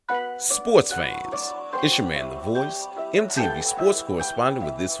Sports fans, it's your man, The Voice, MTV sports correspondent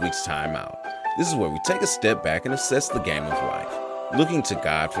with this week's Timeout. This is where we take a step back and assess the game of life, looking to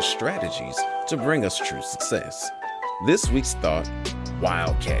God for strategies to bring us true success. This week's thought,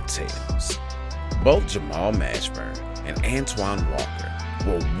 Wildcat Tales. Both Jamal Mashburn and Antoine Walker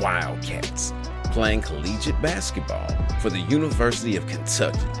were Wildcats, playing collegiate basketball for the University of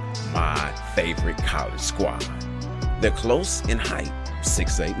Kentucky, my favorite college squad. They're close in height,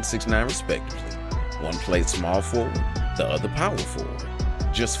 6'8" and 6'9" respectively. One played small forward, the other power forward.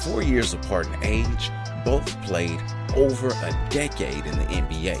 Just 4 years apart in age, both played over a decade in the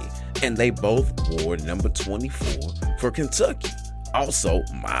NBA, and they both wore number 24 for Kentucky, also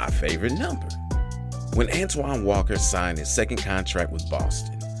my favorite number. When Antoine Walker signed his second contract with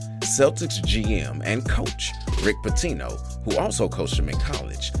Boston, Celtics GM and coach Rick Pitino, who also coached him in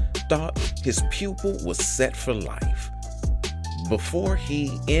college, thought his pupil was set for life. Before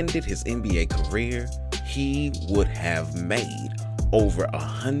he ended his NBA career, he would have made over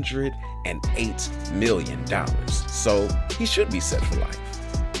 $108 million, so he should be set for life.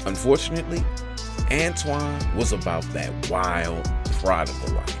 Unfortunately, Antoine was about that wild,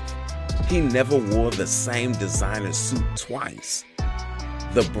 prodigal life. He never wore the same designer suit twice.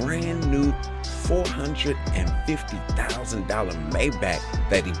 The brand new $450,000 Maybach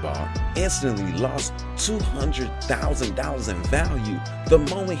that he bought instantly lost $200,000 in value the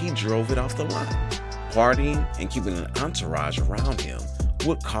moment he drove it off the lot. Partying and keeping an entourage around him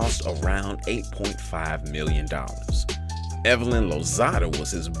would cost around $8.5 million. Evelyn Lozada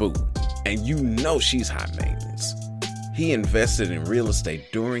was his boo, and you know she's high maintenance. He invested in real estate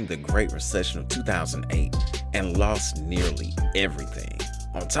during the Great Recession of 2008 and lost nearly everything.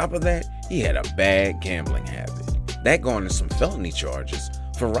 On top of that, he had a bad gambling habit. That garnered some felony charges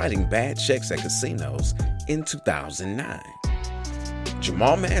for writing bad checks at casinos in 2009.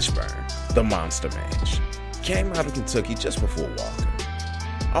 Jamal Mashburn, the Monster Mash, came out of Kentucky just before Walker.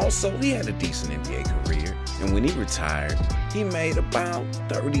 Also, he had a decent NBA career, and when he retired, he made about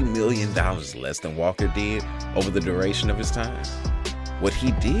 $30 million less than Walker did over the duration of his time. What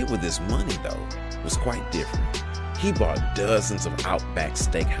he did with his money, though, was quite different. He bought dozens of Outback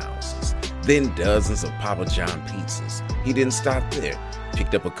Steakhouses, then dozens of Papa John pizzas. He didn't stop there.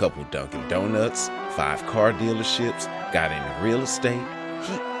 Picked up a couple Dunkin' Donuts, 5 car dealerships, got into real estate.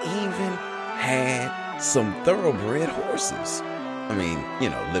 He even had some thoroughbred horses. I mean,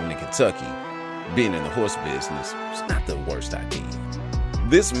 living in Kentucky, being in the horse business, it's not the worst idea.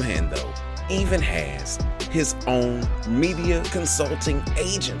 This man, though, even has his own media consulting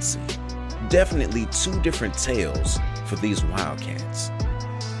agency. Definitely two different tales for these Wildcats.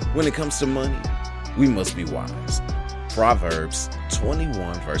 When it comes to money, we must be wise. Proverbs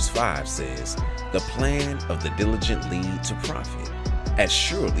 21 verse 5 says, "The plan of the diligent lead to profit, as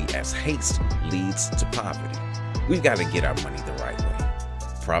surely as haste leads to poverty." We've got to get our money the right way.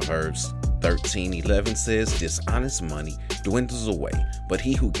 Proverbs 13:11 says, "Dishonest money dwindles away, but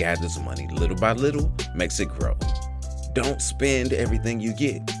he who gathers money little by little makes it grow." Don't spend everything you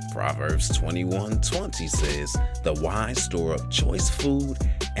get. Proverbs 21:20 says, "The wise store up choice food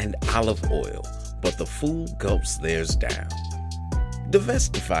and olive oil, but the fool gulps theirs down."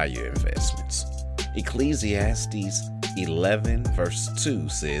 Diversify your investments. Ecclesiastes 11 verse 2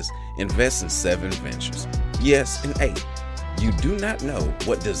 says, "Invest in 7 ventures, yes, in 8. You do not know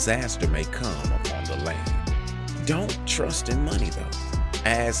what disaster may come upon the land." Don't trust in money, though.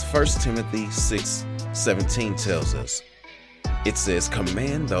 As 1 Timothy 6:17 tells us, it says,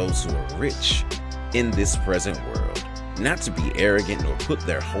 "Command those who are rich in this present world not to be arrogant nor put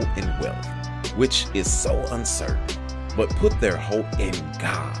their hope in wealth, which is so uncertain, but put their hope in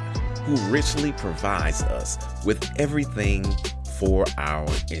God, who richly provides us with everything for our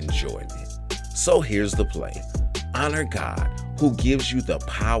enjoyment." So here's the play. Honor God, who gives you the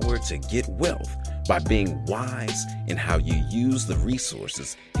power to get wealth by being wise in how you use the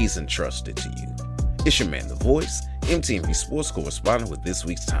resources He's entrusted to you. It's your man, The Voice, MTV sports correspondent with this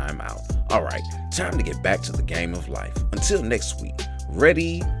week's Timeout. All right, time to get back to the game of life. Until next week,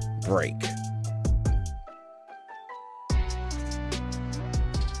 ready, break.